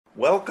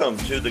Welcome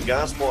to the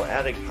Gospel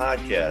Addict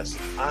Podcast.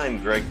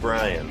 I'm Greg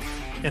Bryan.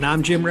 And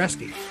I'm Jim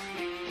Reske.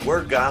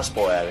 We're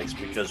gospel addicts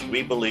because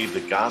we believe the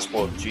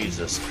gospel of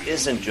Jesus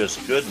isn't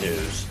just good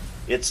news,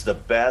 it's the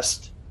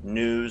best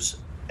news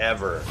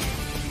ever.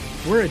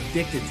 We're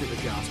addicted to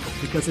the gospel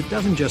because it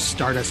doesn't just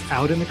start us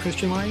out in the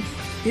Christian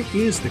life, it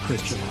is the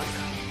Christian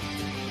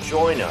life.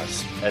 Join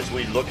us as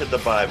we look at the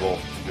Bible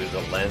through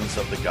the lens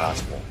of the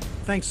gospel.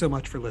 Thanks so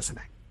much for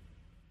listening.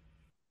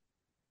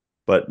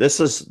 But this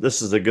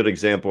is a good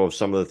example of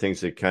some of the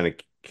things that kind of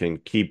can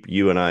keep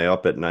you and I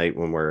up at night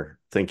when we're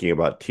thinking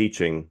about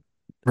teaching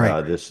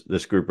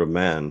this group of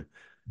men,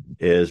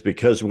 is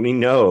because we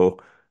know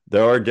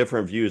there are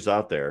different views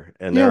out there,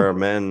 and there are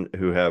men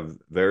who have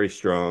very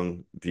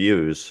strong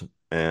views.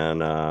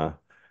 And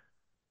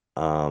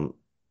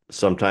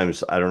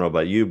sometimes, I don't know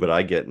about you, but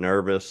I get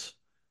nervous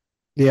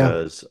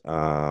because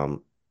I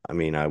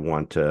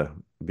want to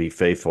be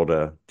faithful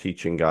to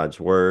teaching God's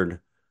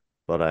word,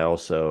 but I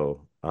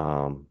also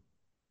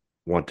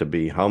want to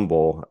be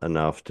humble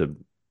enough to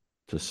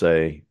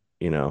say,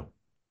 there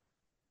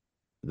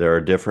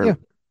are different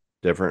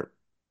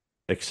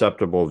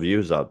acceptable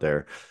views out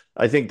there.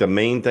 I think the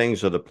main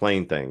things are the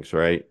plain things,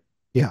 right?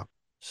 Yeah.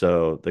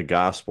 So the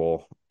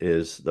gospel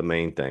is the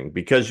main thing,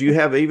 because you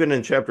have, even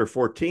in chapter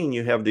 14,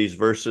 you have these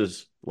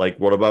verses like,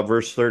 what about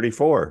verse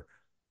 34?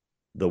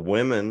 The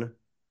women,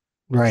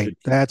 right?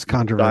 That's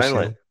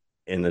controversial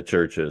in the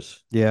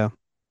churches. Yeah.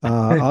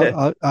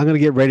 I'm going to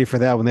get ready for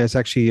that one. There's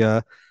actually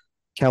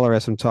Keller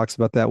has some talks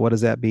about that. What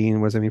does that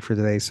mean? What does that mean for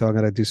today? So I'm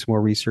going to do some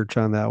more research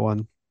on that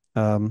one.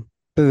 But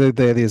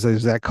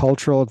is that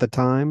cultural at the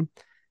time?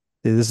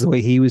 This is the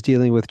way he was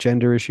dealing with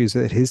gender issues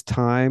at his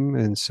time,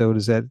 and so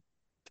does that.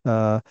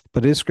 But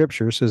it is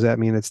scripture, so does that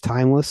mean it's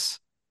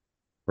timeless?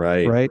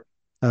 Right. Right.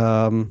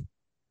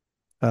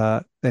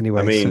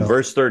 Anyway,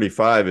 verse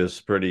 35 is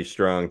pretty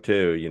strong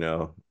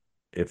too.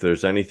 If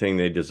there's anything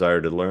they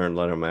desire to learn,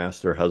 let them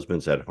ask their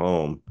husbands at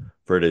home,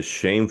 for it is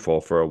shameful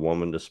for a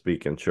woman to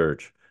speak in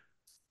church.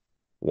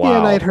 Wow. Yeah,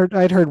 and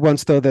I'd heard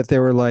once though that they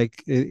were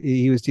like,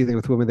 he was dealing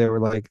with women that were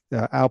like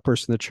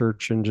outbursts in the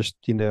church and just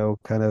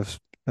kind of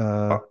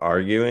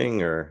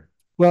arguing, or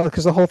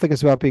because the whole thing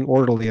is about being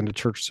orderly in the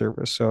church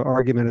service. So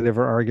argumentative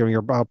or arguing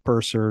or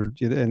outbursts,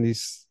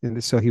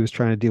 and so he was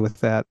trying to deal with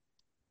that,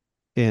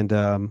 and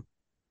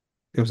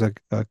it was a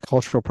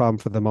cultural problem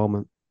for the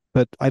moment.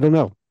 But I don't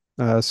know.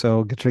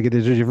 So try to get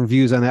different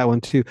views on that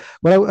one too.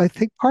 But I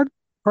think part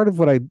of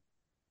what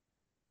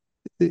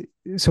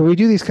so we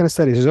do these kind of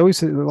studies. There's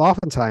always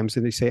oftentimes,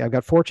 and they say, I've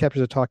got 4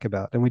 chapters to talk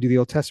about. And we do the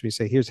Old Testament. You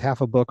say, here's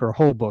half a book or a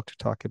whole book to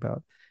talk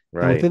about.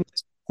 Right. And within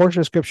this portion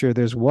of scripture,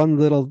 there's one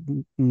little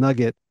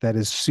nugget that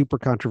is super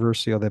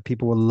controversial that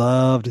people would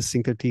love to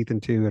sink their teeth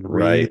into and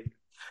read. Right.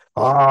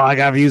 Oh, I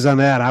got views on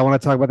that. I want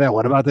to talk about that.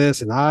 What about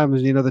this? And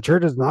the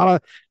church is not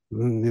a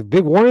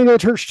big warning to the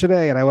church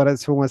today. And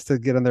someone wants to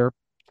get on their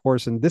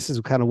horse. And this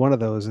is kind of one of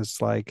those.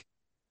 It's like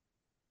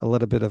a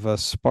little bit of a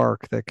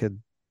spark that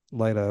could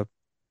light a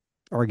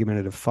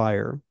argumentative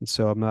fire. And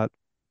so I'm not,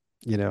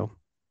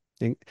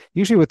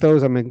 usually with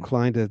those, I'm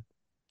inclined to,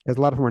 because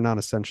a lot of them are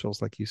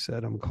non-essentials, like you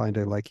said. I'm inclined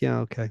to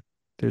okay,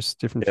 there's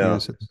different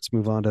views. Let's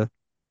move on to.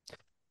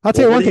 I'll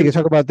tell you one thing. You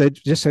talk about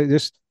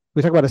that.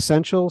 We talk about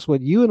essentials. What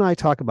you and I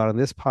talk about in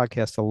this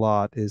podcast a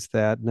lot is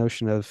that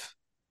notion of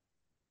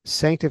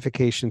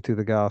sanctification through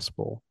the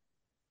gospel,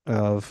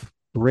 of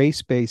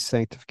grace-based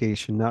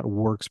sanctification, not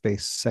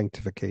works-based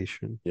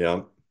sanctification.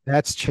 Yeah,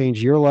 that's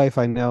changed your life,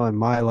 I know, and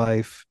my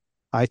life.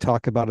 I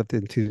talk about it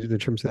in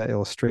terms of that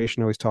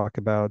illustration. I always talk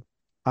about.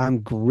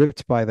 I'm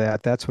gripped by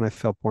that. That's when I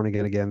felt born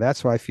again.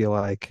 That's why I feel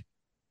like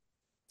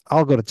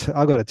I'll go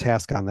to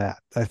task on that.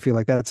 I feel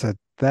like that's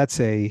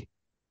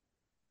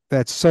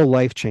so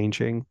life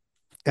changing,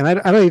 and I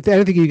don't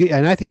think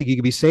you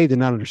could be saved and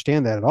not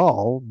understand that at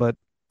all. But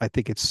I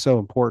think it's so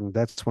important.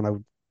 That's when I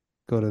would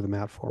go to the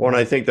mat for. Well, and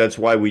I think that's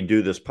why we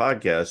do this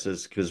podcast,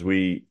 is because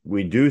we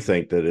do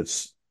think that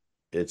it's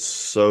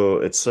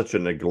such a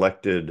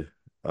neglected.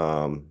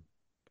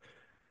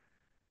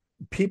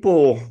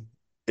 People,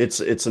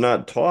 it's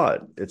not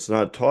taught. It's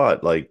not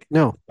taught, like,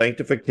 no,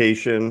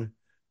 sanctification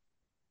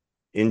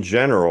in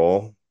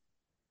general.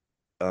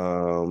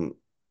 The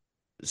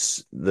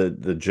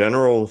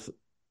general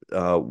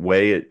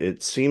way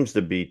it seems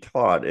to be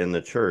taught in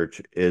the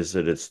church is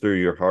that it's through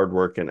your hard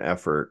work and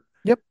effort.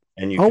 Yep.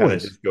 And you kind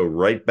of just go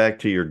right back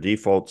to your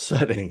default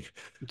setting.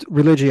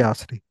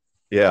 Religiosity.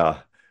 Yeah.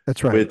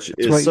 That's right. Which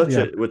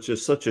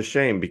is such a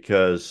shame,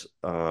 because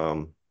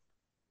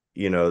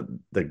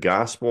the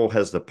gospel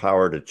has the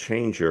power to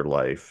change your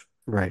life.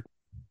 Right.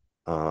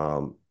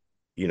 To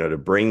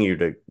bring you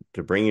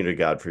to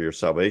God for your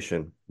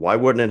salvation. Why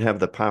wouldn't it have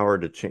the power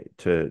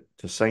to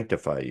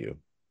sanctify you?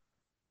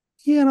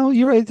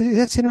 You're right.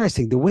 That's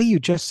interesting. The way you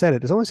just said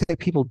it is almost like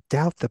people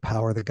doubt the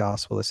power of the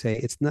gospel. To say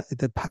it's not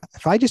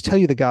if I just tell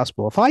you the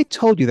gospel, if I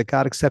told you that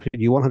God accepted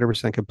you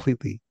 100%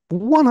 completely,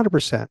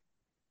 100%,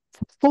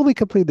 fully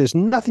complete, there's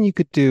nothing you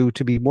could do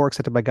to be more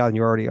accepted by God than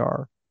you already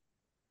are.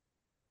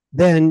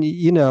 then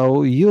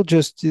you'll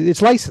just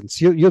it's license.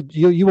 You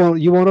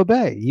won't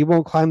obey. You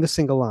won't climb the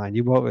single line.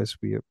 You won't, as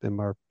we in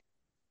our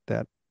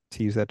that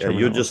to use that Yeah,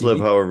 you'll just terminology. live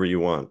however you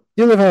want.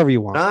 You live however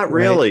you want, Not right?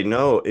 really.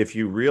 No, if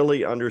you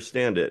really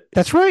understand it,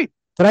 That's right.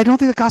 But I don't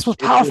think the gospel is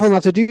it powerful just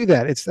enough to do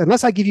that. It's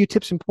unless I give you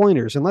tips and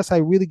pointers, unless I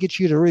really get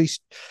you to really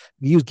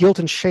use guilt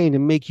and shame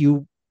and make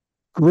you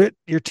grit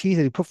your teeth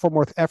and put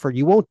forth effort,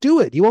 you won't do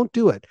it. You won't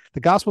do it. The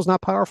gospel is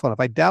not powerful enough.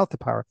 I doubt the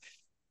power.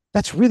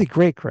 That's really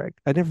great, Craig.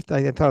 I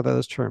thought of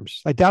those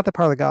terms. I doubt the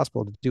power of the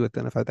gospel to do it.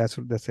 Then, if that's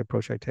the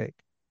approach I take.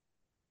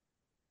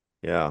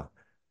 yeah.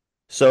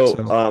 So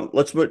So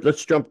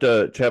let's jump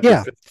to chapter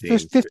yeah,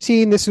 there's 15.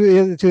 15. This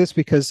to this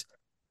because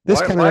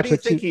this kind of Why do you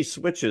episode think too. he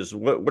switches?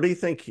 What do you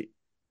think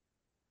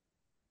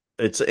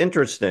it's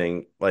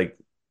interesting. Like,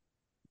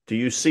 do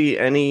you see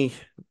any,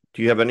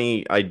 do you have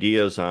any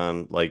ideas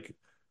on like,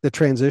 The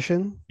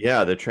transition.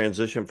 yeah, the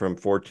transition from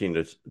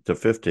 14 to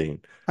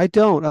 15? I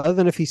don't, other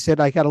than if he said,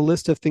 I got a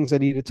list of things I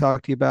need to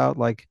talk to you about,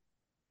 like,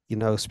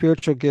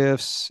 spiritual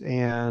gifts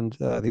and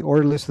the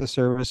order list of the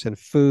service and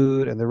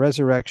food and the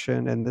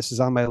resurrection. And this is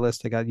on my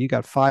list. You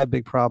got five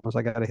big problems.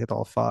 I got to hit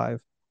all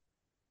five.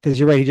 Because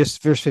you're right. He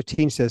just, verse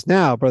 15 says,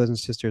 now, brothers and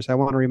sisters, I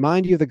want to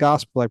remind you of the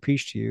gospel I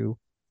preached to you,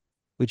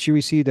 which you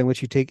received and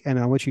which you take and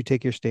on which you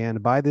take your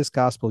stand. By this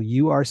gospel,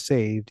 you are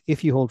saved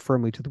if you hold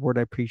firmly to the word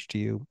I preached to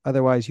you.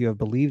 Otherwise, you have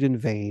believed in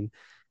vain.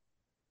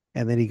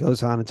 And then he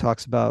goes on and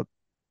talks about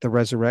the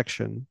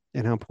resurrection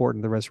and how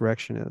important the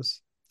resurrection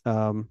is.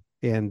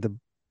 And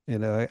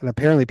and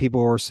apparently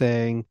people were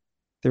saying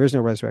there is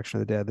no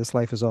resurrection of the dead. This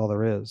life is all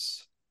there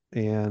is.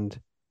 And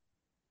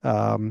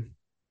um,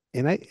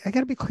 and I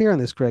got to be clear on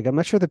this, Greg. I'm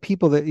not sure the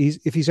people that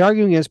if he's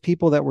arguing against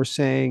people that were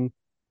saying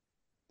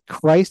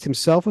Christ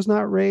himself was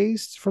not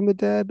raised from the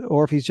dead,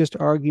 or if he's just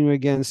arguing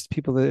against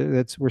people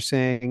that were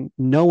saying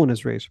no one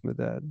is raised from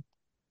the dead.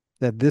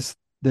 That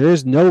there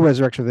is no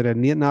resurrection of the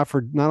dead, not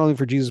only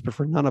for Jesus but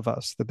for none of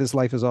us. That this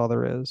life is all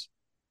there is.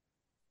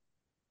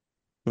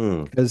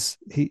 Hmm. Because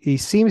he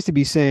seems to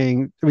be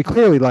saying, I mean,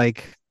 clearly,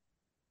 like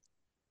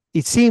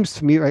it seems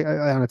to me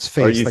on its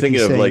Are face, you like thinking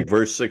he's of saying, like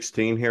verse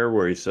 16 here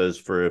where he says,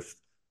 for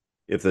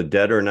if the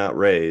dead are not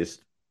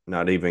raised,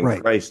 not even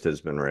right. Christ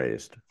has been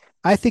raised?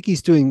 I think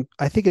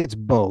it's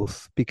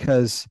both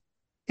because,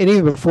 and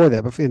even before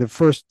that, in the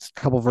first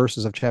couple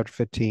verses of chapter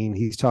 15,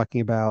 he's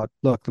talking about,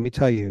 look, let me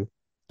tell you,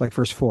 like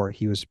verse 4,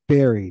 he was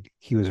buried,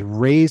 he was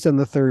raised on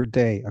the third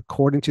day,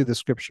 according to the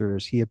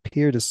scriptures. He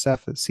appeared to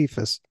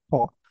Cephas,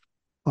 Paul,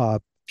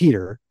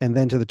 Peter, and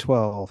then to the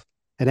 12.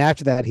 And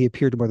after that, he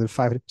appeared to more than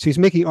 500. So he's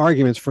making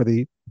arguments for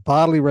the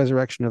bodily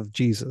resurrection of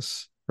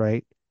Jesus,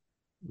 right?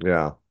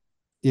 Yeah.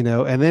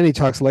 And then he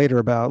talks later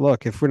about,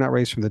 look, if we're not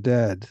raised from the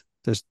dead,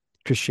 there's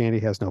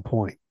Christianity has no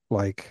point.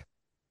 Like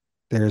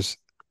there's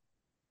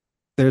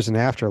there's an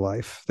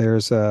afterlife.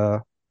 There's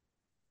you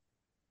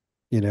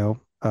know,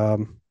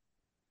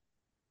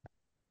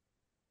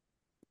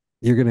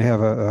 you're going to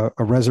have a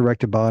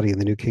resurrected body in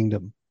the new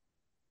kingdom.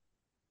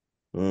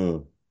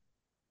 Hmm.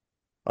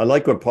 I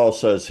like what Paul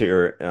says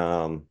here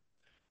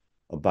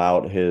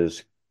about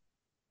his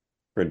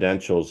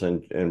credentials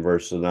in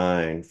verse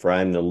 9. For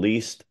I am the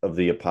least of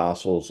the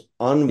apostles,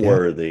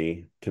 Yeah,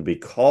 unworthy to be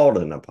called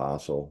an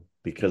apostle,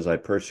 because I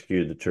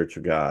persecuted the church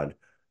of God.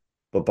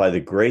 But by the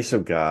grace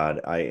of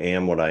God, I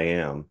am what I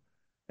am,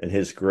 and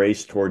his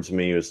grace towards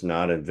me is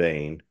not in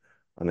vain.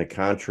 On the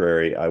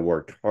contrary, I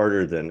worked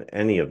harder than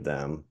any of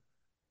them,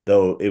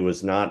 though it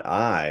was not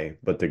I,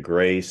 but the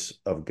grace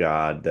of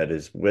God that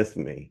is with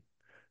me.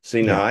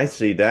 See, now yeah. I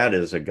see that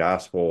as a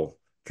gospel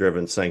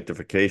driven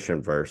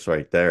sanctification verse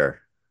right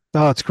there.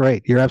 Oh, it's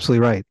great. You're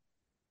absolutely right.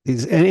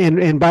 He's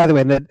and by the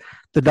way, that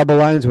the double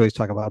lines we always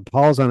talk about.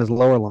 Paul's on his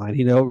lower line.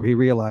 He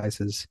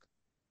realizes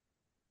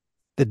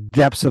the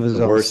depths of his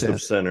The own worst sin.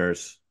 of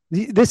sinners.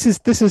 This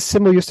is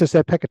simul justus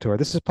et peccator.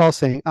 This is Paul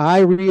saying, I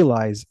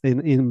realize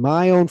in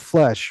my own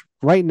flesh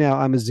right now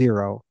I'm a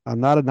zero. I'm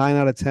not a 9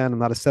 out of 10. I'm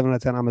not a 7 out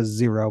of 10. I'm a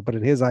zero. But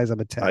in his eyes, I'm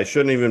a I 10.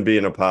 shouldn't even be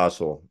an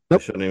apostle. I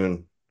Nope. shouldn't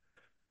even.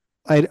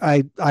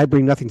 I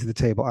bring nothing to the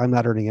table. I'm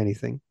not earning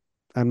anything.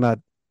 I'm not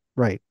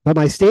right. But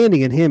my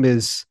standing in him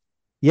is,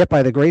 yet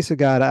by the grace of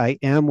God, I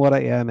am what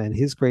I am, and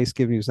his grace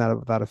given me is not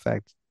without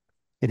effect.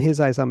 In his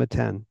eyes, I'm a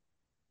 10.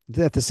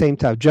 At the same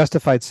time,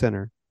 justified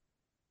sinner.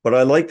 But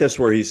I like this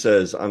where he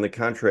says, on the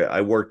contrary,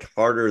 I worked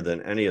harder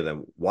than any of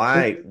them.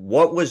 Why?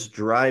 What was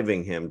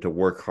driving him to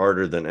work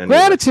harder than any of them?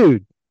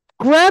 Gratitude.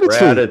 Gratitude.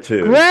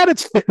 Gratitude.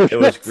 Gratitude. It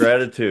was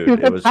gratitude.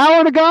 It The was power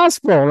of the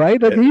gospel,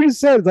 right? Like it, he even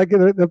says, like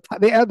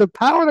the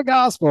power of the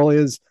gospel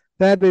is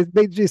that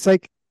they just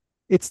like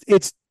it's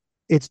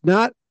it's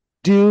not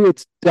due,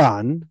 it's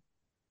done,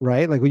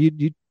 right? Like when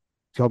you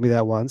told me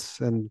that once,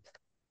 and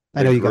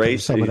I the know you got that from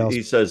grace. someone else,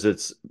 He says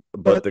it's,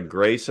 but but the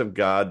grace of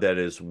God that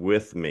is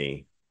with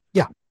me,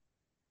 yeah,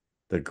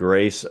 the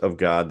grace of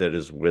God that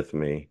is with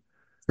me.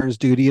 there's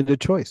duty and a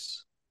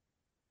choice,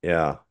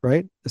 Yeah.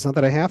 right? It's not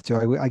that I have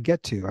to, I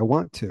get to, I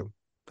want to,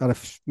 out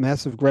of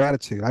massive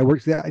gratitude. I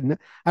worked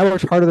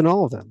harder than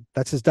all of them.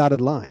 That's his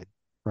dotted line,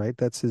 right?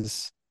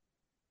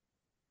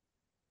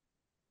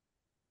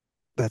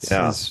 That's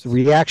Yeah. his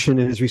reaction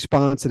and his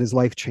response and his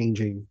life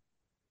changing,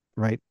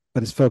 right?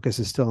 But his focus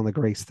is still on the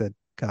grace that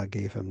God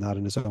gave him, not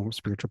in his own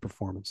spiritual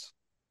performance.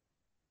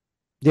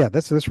 Yeah,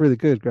 that's really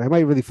good, Greg. I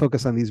might really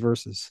focus on these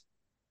verses.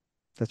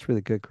 That's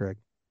really good, Greg.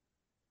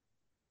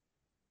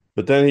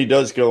 But then he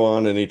does go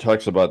on and he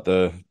talks about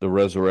the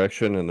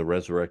resurrection and the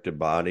resurrected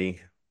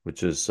body,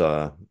 which is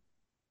something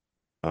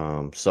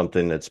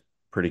that's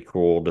pretty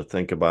cool to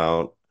think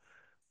about.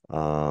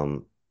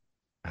 Um,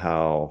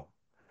 how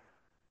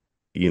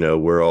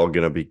we're all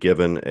going to be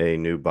given a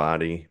new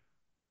body.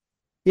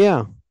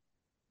 Yeah,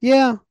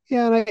 yeah.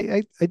 And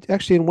I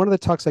actually in one of the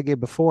talks I gave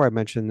before, I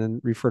mentioned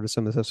and referred to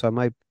some of this, so I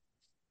might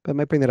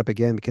bring that up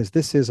again because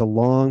this is a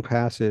long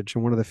passage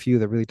and one of the few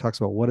that really talks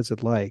about what is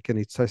it like, and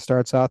it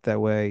starts out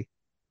that way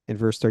in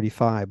verse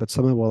 35. But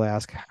someone will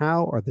ask,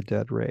 "How are the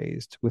dead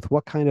raised? With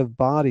what kind of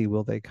body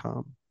will they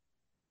come?"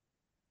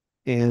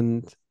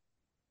 And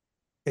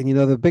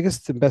the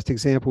biggest and best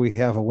example we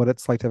have of what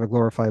it's like to have a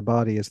glorified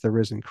body is the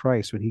risen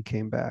Christ when he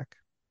came back,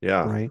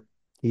 Yeah. right?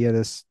 He had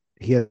this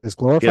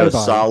glorified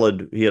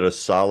body. He had a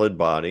solid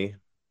body.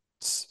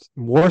 It's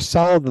more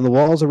solid than the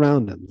walls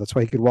around him. That's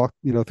why he could walk,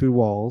 through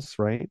walls,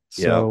 right?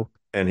 Yeah. So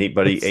But he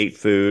it's ate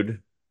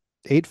food.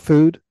 ate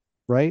food,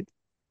 right?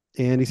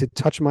 And he said,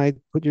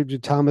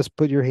 Thomas,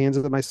 put your hands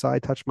at my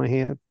side, touch my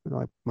hand,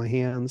 like my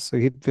hands. So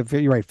you're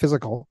right,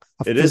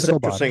 a It is physical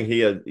body. interesting.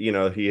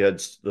 He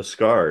had the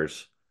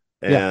scars,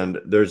 Yeah. and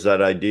there's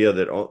that idea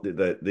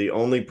that the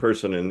only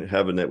person in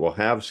heaven that will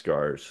have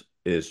scars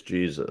is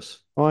Jesus.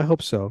 Oh, I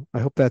hope so. I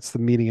hope that's the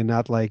meaning and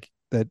not like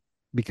that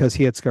because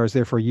he had scars,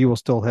 therefore you will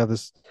still have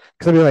this.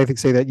 Because I mean, I think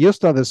say that you'll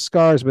still have the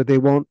scars, but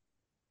they'll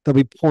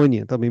be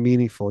poignant, they'll be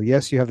meaningful.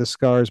 Yes, you have the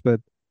scars,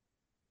 but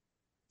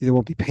they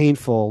won't be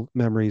painful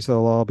memories.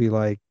 They'll all be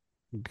like,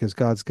 because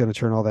God's going to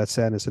turn all that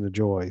sadness into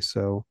joy.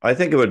 So, I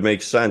think it would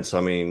make sense.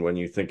 I mean, when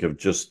you think of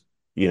just,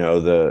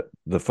 the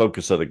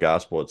focus of the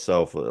gospel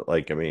itself,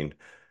 like, I mean,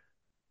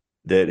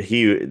 that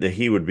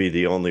he would be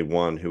the only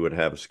one who would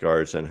have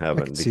scars in I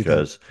heaven could see that.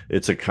 because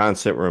it's a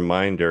constant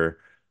reminder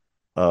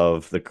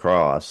of the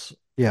cross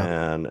Yeah,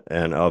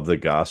 and of the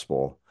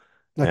gospel.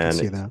 I can And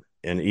see it's that.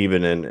 and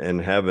even in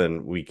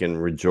heaven we can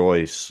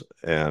rejoice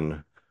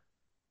and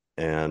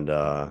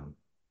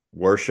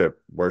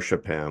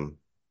worship him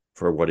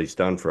for what he's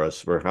done for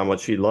us, for how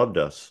much he loved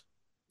us.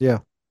 Yeah.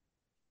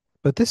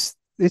 But it's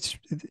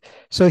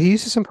so he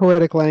uses some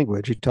poetic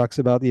language. He talks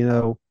about,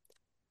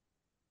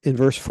 in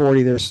verse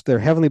 40, there's their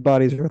heavenly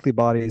bodies, earthly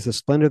bodies. The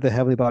splendor of the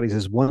heavenly bodies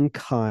is one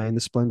kind,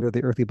 the splendor of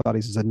the earthly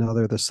bodies is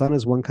another. The sun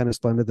is one kind of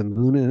splendor, the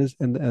moon is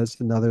and as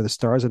another, the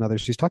stars another.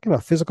 So he's talking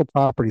about physical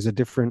properties of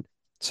different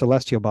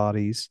celestial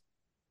bodies,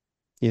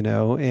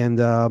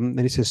 and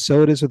he says,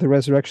 so it is with the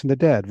resurrection of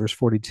the dead. Verse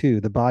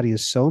 42, the body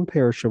is sown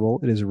perishable,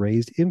 it is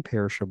raised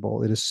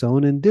imperishable. It is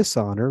sown in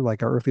dishonor,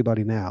 like our earthly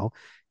body now.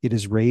 It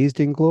is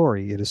raised in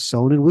glory. It is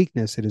sown in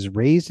weakness. It is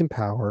raised in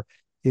power.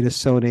 It is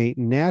sown a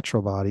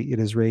natural body. It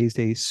is raised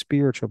a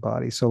spiritual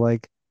body. So,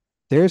 like,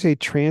 there's a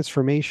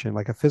transformation,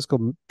 like a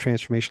physical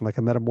transformation, like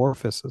a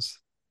metamorphosis.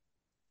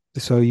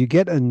 So you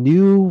get a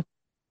new,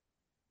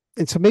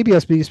 and so maybe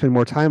us need to spend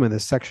more time in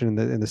this section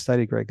in the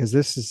study, Greg, because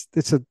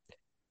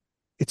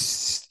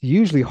it's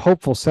usually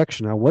hopeful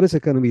section on what is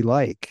it going to be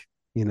like,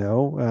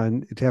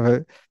 and to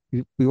have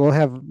we will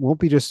have won't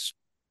be just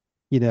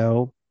you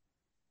know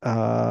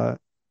uh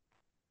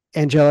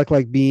angelic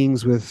like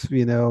beings with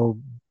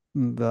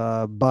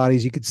the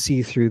bodies you could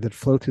see through that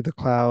float through the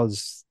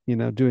clouds,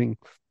 doing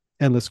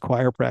endless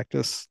choir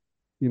practice,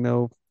 you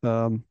know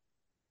um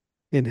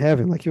in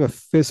heaven. Like you have a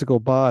physical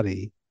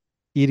body,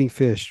 eating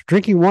fish,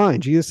 drinking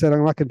wine. Jesus said, I'm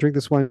not going to drink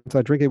this wine until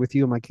I drink it with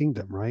you in my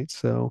kingdom, right?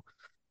 So,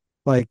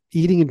 like,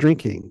 eating and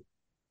drinking.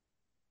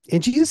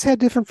 And Jesus had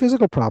different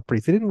physical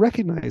properties. They didn't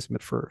recognize him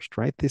at first,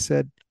 right? They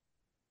said,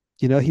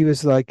 he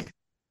was like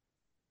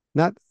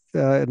not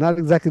not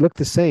exactly looked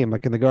the same,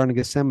 like in the Garden of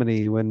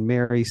Gethsemane when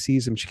Mary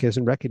sees him, she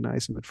doesn't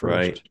recognize him at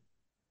Right. first.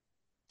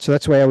 So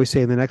that's why I always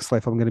say in the next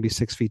life I'm going to be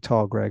 6 feet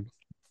tall, Greg.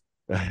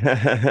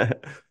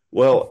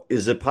 Well,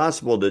 is it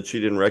possible that she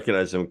didn't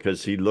recognize him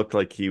because he looked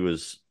like he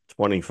was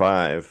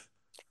 25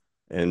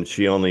 and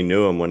she only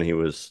knew him when he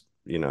was,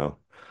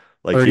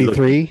 like he looked.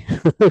 33.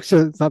 So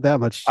it's not that I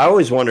much.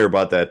 always wonder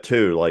about that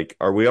too. Like,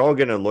 are we all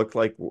going to look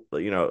like,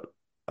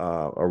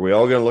 are we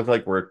all going to look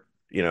like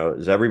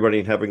is everybody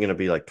in heaven going to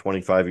be like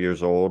 25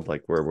 years old,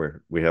 like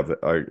where we have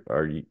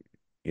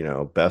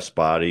our best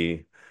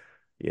body,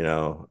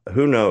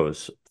 who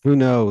knows? Who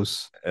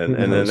knows? And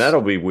Who and then knows?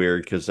 that'll be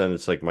weird because then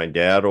it's like my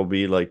dad will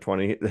be like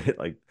 20,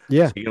 like, is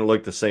Yeah. he going to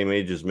look the same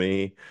age as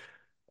me?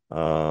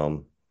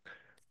 Um,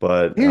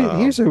 but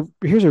Here's a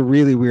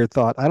really weird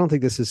thought. I don't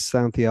think this is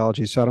sound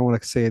theology, so I don't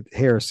want to say it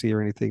heresy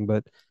or anything,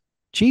 but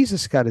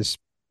Jesus got his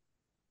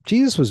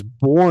Jesus was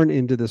born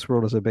into this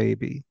world as a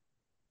baby.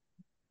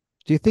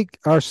 Do you think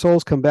our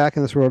souls come back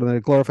in this world in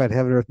a glorified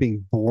heaven and earth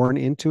being born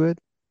into it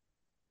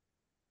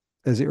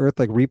as the earth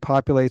like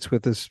repopulates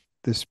with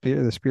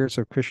the spirits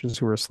of Christians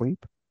who are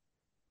asleep?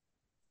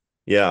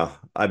 yeah,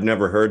 I've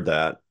never heard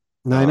that.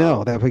 And I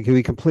know that we could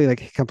be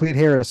complete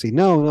heresy.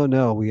 No, no,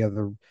 no. We have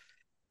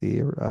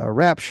the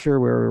rapture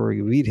where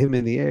we meet him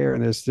in the air,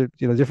 and there's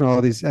different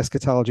all these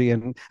eschatology.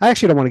 And I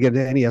actually don't want to get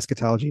into any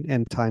eschatology and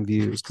end time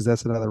views because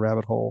that's another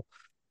rabbit hole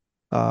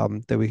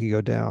that we could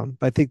go down.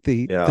 But I think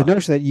the Yeah.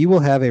 notion that you will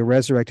have a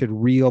resurrected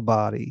real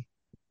body,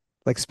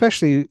 like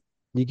especially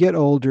you get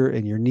older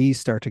and your knees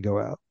start to go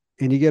out,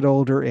 and you get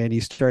older and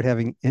you start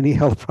having any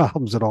health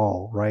problems at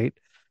all, right?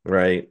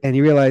 Right. And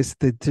you realize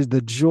that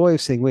the joy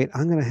of saying, "Wait,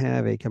 I'm going to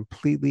have a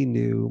completely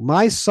new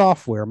my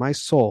software, my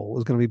soul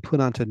is going to be put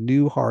onto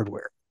new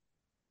hardware,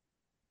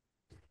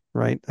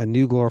 right? A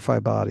new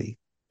glorified body,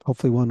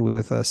 hopefully one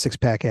with six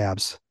pack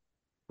abs."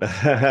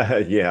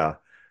 Yeah.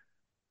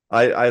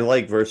 I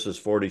like verses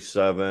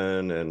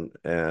 47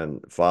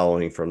 and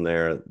following from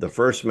there. The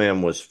first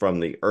man was from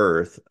the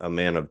earth, a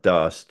man of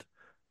dust.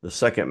 The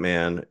second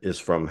man is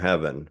from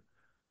heaven.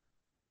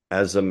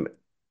 As a,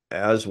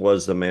 as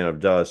was the man of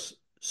dust,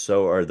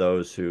 so are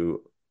those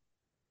who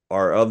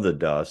are of the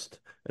dust,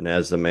 and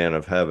as the man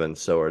of heaven,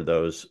 so are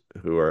those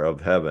who are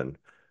of heaven.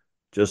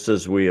 Just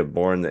as we have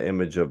borne the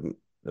image of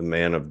the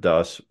man of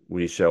dust,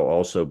 we shall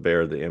also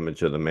bear the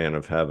image of the man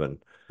of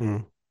heaven.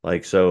 Mm,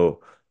 Like,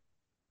 so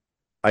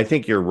I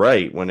think you're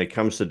right when it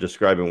comes to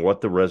describing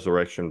what the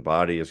resurrection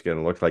body is going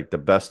to look like. The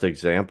best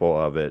example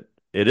of it,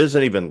 it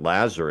isn't even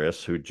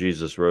Lazarus who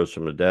Jesus rose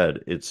from the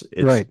dead. It's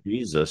right.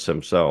 Jesus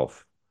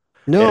himself.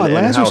 No, And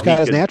Lazarus how he got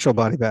his could natural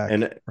body back,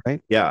 and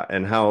right? yeah,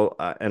 and how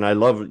and I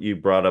love you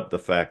brought up the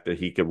fact that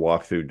he could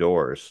walk through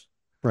doors.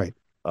 Right.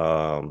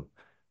 Um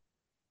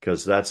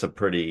because that's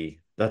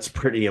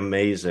pretty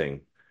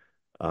amazing.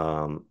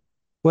 Um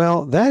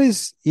Well, that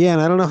is, yeah,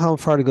 and I don't know how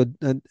far to go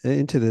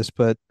into this,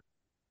 but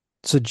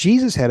so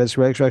Jesus had his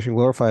resurrection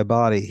glorified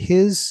body.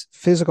 His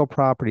physical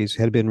properties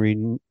had been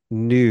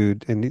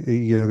renewed, and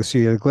so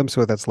you get a glimpse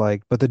of what that's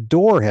like. But the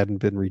door hadn't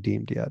been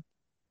redeemed yet.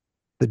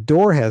 The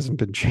door hasn't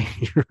been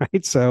changed,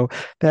 right? So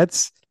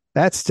that's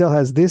that still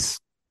has this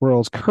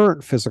world's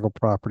current physical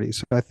properties.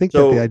 So I think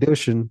that the so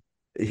addition,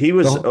 he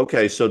was the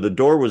okay, so the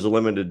door was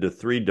limited to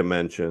three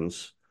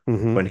dimensions.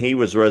 mm-hmm, When he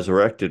was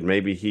resurrected,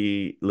 maybe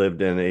he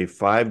lived in a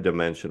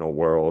five-dimensional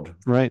world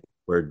right.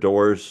 where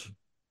doors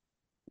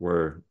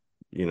were,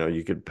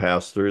 you could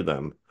pass through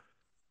them.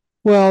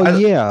 Well, I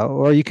yeah,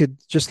 or you could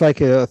just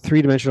like a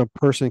three-dimensional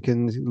person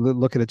can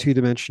look at a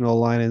two-dimensional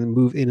line and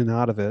move in and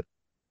out of it.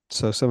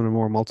 So some of the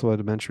more multiple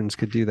dimensions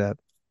could do that.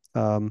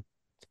 Um,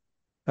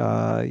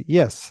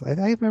 yes,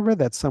 I read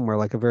that somewhere,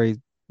 like a very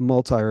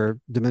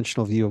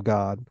multi-dimensional view of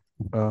God.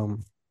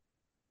 Um,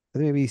 I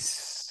think maybe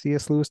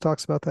C.S. Lewis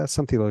talks about that.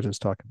 Some theologians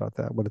talk about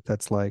that, what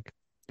that's like,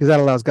 because that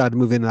allows God to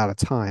move in and out of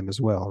time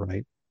as well,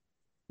 right?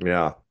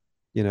 Yeah,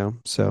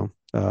 So,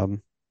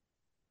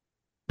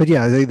 but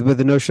yeah, but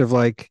the notion of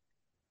like,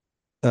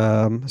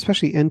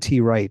 especially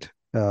N.T. Wright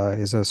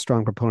is a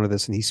strong proponent of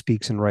this, and he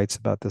speaks and writes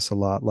about this a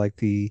lot. Like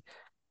the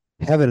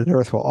heaven and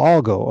earth will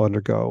all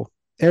undergo,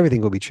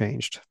 everything will be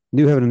changed.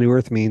 New heaven and new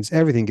earth means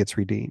everything gets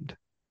redeemed.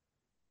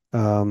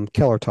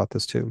 Keller taught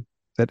this too.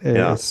 That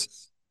yeah,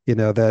 it's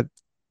that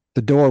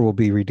the door will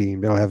be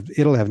redeemed.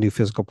 It'll have new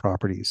physical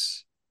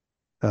properties.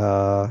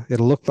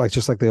 It'll look like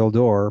just like the old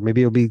door.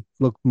 Maybe it'll be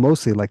look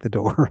mostly like the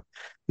door.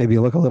 Maybe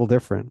it'll look a little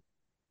different,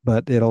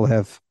 but it'll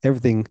have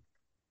everything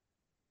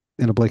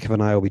in a blink of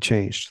an eye will be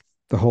changed.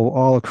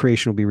 All of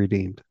creation will be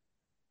redeemed.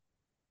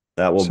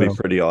 that will be So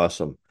pretty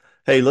awesome.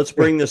 Hey, let's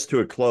yeah, bring this to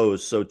a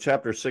close. So,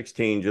 chapter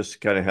 16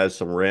 just kind of has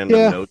some random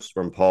yeah, notes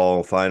from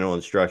Paul, final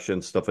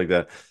instructions, stuff like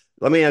that.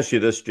 Let me ask you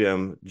this,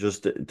 Jim,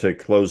 just to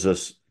close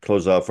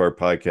off our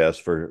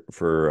podcast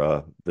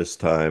for this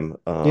time.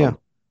 yeah.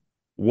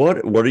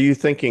 What are you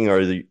thinking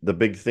are the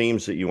big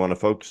themes that you want to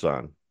focus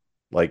on,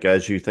 like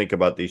as you think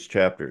about these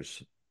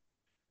chapters?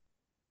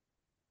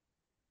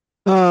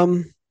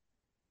 Um,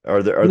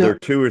 Are you know, there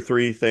two or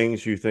three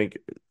things you think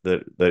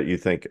that you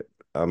think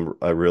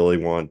I really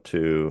want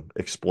to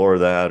explore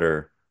that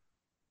or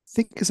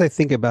as I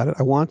think about it,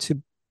 I want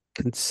to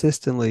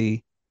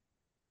consistently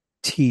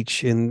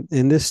teach in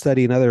this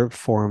study and other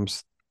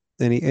forums,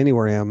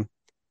 anywhere I am,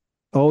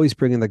 always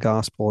bringing the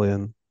gospel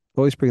in,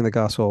 always bringing the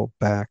gospel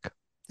back,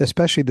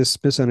 especially this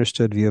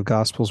misunderstood view of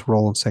gospel's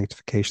role in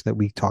sanctification that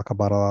we talk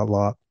about a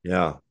lot.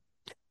 yeah,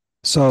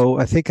 So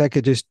I think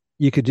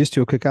you could just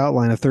do a quick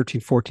outline of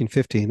 13, 14,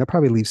 15. I'll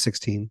probably leave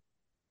 16,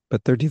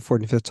 but 13,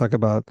 14, 15 talk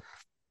about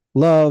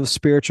love,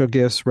 spiritual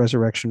gifts,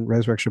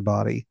 resurrection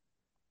body,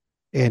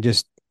 and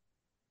just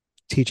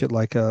teach it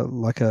like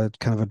a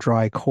kind of a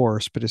dry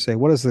course, but to say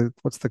what's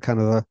the kind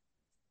of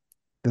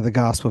the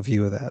gospel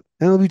view of that.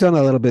 And we've done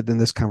a little bit in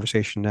this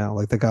conversation now,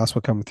 like the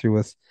gospel coming through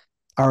with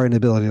our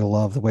inability to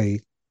love the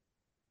way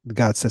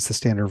God sets the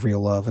standard of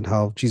real love and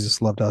how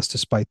Jesus loved us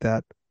despite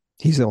that.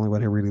 He's the only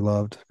one who really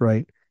loved,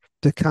 right?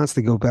 To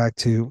constantly go back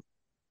to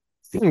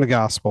the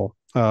gospel.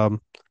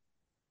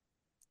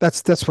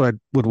 That's what I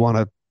would want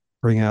to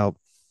bring out.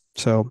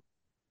 So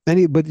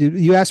but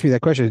you asked me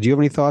that question. Do you have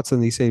any thoughts?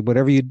 And you say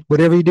whatever you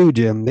do,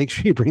 Jim, make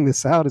sure you bring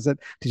this out. Did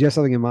you have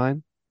something in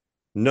mind?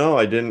 no,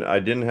 I didn't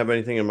have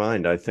anything in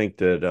mind. I think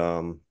that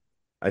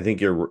I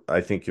think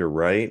you're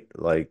right.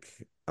 Like,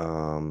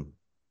 um,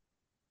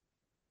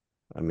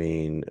 I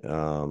mean,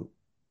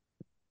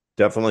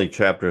 definitely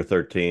chapter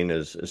 13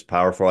 is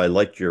powerful. I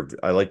like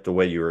the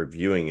way you were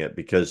viewing it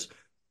because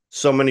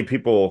so many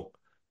people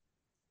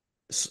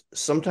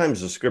sometimes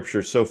the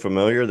scripture is so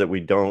familiar that we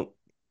don't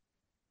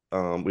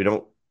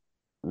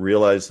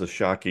realize the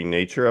shocking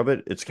nature of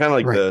it. It's kind of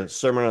like Right. the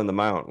Sermon on the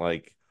Mount,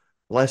 like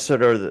blessed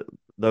are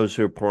those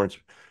who are poor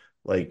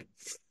like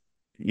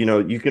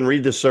you can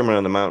read the Sermon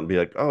on the Mount and be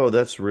like, "Oh,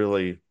 that's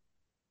really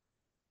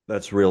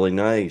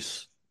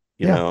nice,"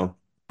 you Yeah. know.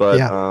 But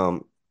Yeah.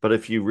 um but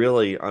if you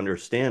really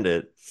understand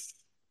it,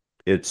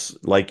 it's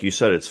like you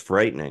said, it's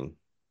frightening.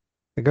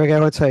 Greg, I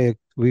want to tell you,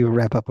 we will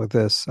wrap up with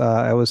this.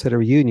 I was at a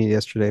reunion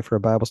yesterday for a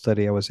Bible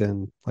study I was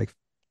in like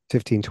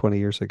 15, 20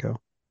 years ago.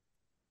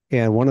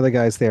 And one of the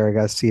guys there, I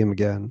got to see him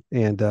again.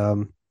 And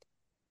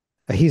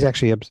he's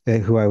actually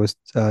who I was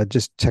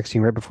just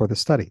texting right before the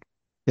study,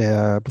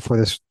 before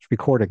this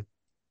recording.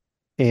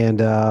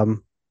 And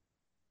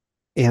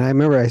and I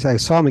remember I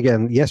saw him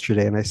again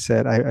yesterday, and I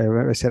said, I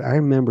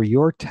remember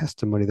your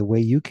testimony, the way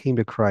you came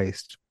to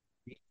Christ.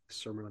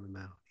 Sermon on the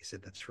Mount. He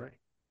said, that's right.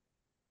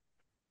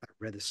 I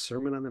read the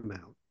Sermon on the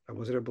Mount. I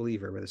wasn't a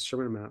believer. I read the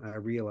Sermon on the Mount, and I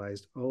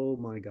realized, oh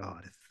my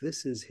God, if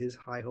this is his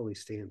high holy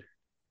standard,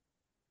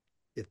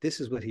 if this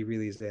is what he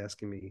really is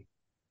asking me,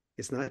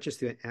 it's not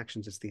just the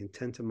actions, it's the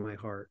intent of my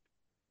heart.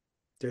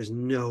 There's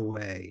no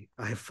way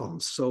I have fallen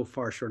so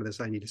far short of this.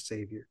 I need a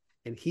savior.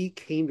 And he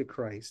came to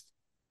Christ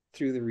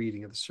through the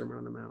reading of the Sermon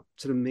on the Mount.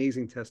 It's an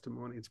amazing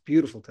testimony. It's a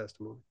beautiful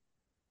testimony.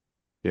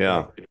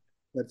 Yeah. Right.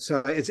 But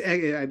so it's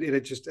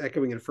just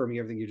echoing and affirming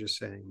everything you're just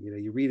saying.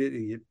 You read it,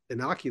 you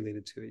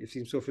inoculated to it. It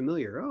seems so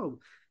familiar. Oh,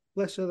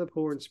 blessed are the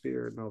poor in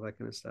spirit and all that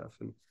kind of stuff.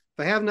 And if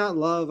I have not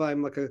love,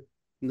 I'm like a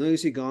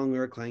noisy gong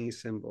or a clanging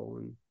cymbal.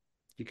 And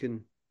you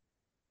can,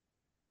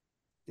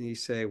 and you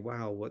say,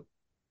 wow, what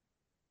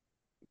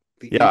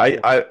the Yeah,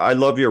 equal. I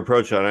love your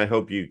approach, and I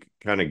hope you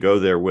kind of go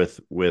there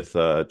with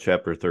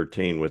chapter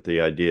 13 with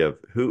the idea of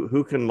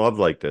who can love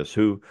like this?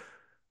 Who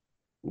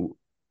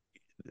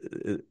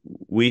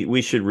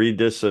we should read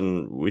this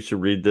and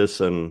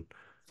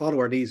Fall to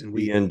our knees and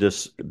weep.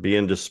 be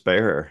in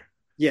despair.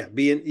 Yeah,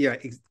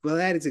 well,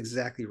 that is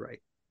exactly right.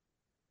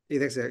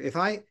 If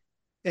I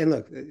and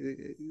look,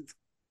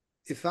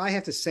 if I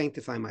have to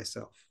sanctify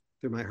myself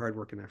through my hard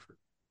work and effort,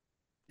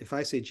 if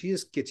I say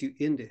Jesus gets you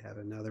into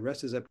heaven, now the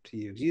rest is up to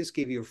you. Jesus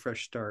gave you a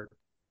fresh start.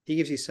 He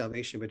gives you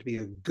salvation, but to be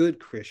a good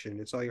Christian,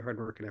 it's all your hard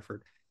work and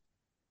effort.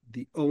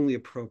 The only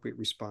appropriate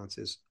response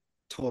is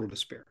total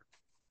despair.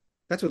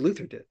 That's what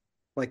Luther did.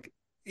 Like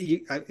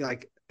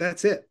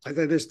that's it.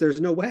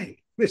 There's no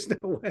way. There's no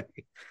way.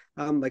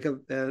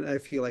 I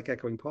feel like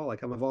echoing Paul.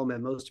 Like I'm of all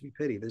men most to be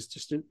pitied. There's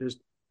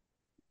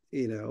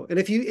and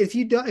if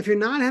you're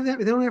not having that,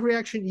 if they don't have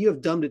reaction, you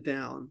have dumbed it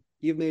down.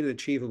 You've made it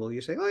achievable.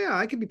 You say, oh yeah,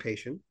 I could be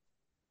patient.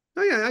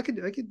 Oh yeah, I could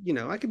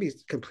be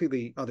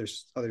completely other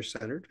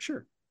centered.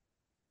 Sure.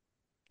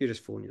 You're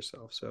just fooling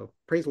yourself. So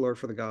praise the Lord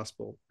for the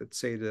gospel that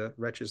say to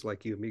wretches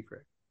like you and me,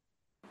 Greg.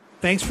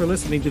 Thanks for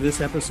listening to this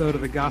episode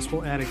of the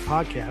Gospel Addict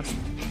Podcast.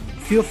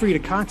 Feel free to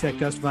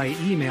contact us via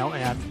email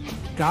at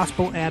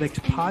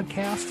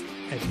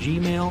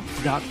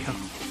gospeladdictpodcast@gmail.com.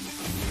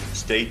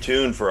 Stay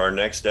tuned for our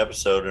next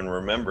episode, and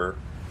remember,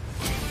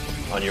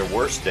 on your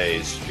worst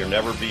days, you're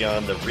never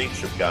beyond the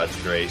reach of God's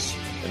grace,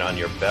 and on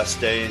your best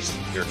days,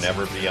 you're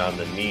never beyond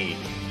the need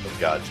of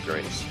God's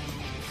grace.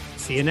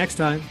 See you next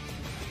time.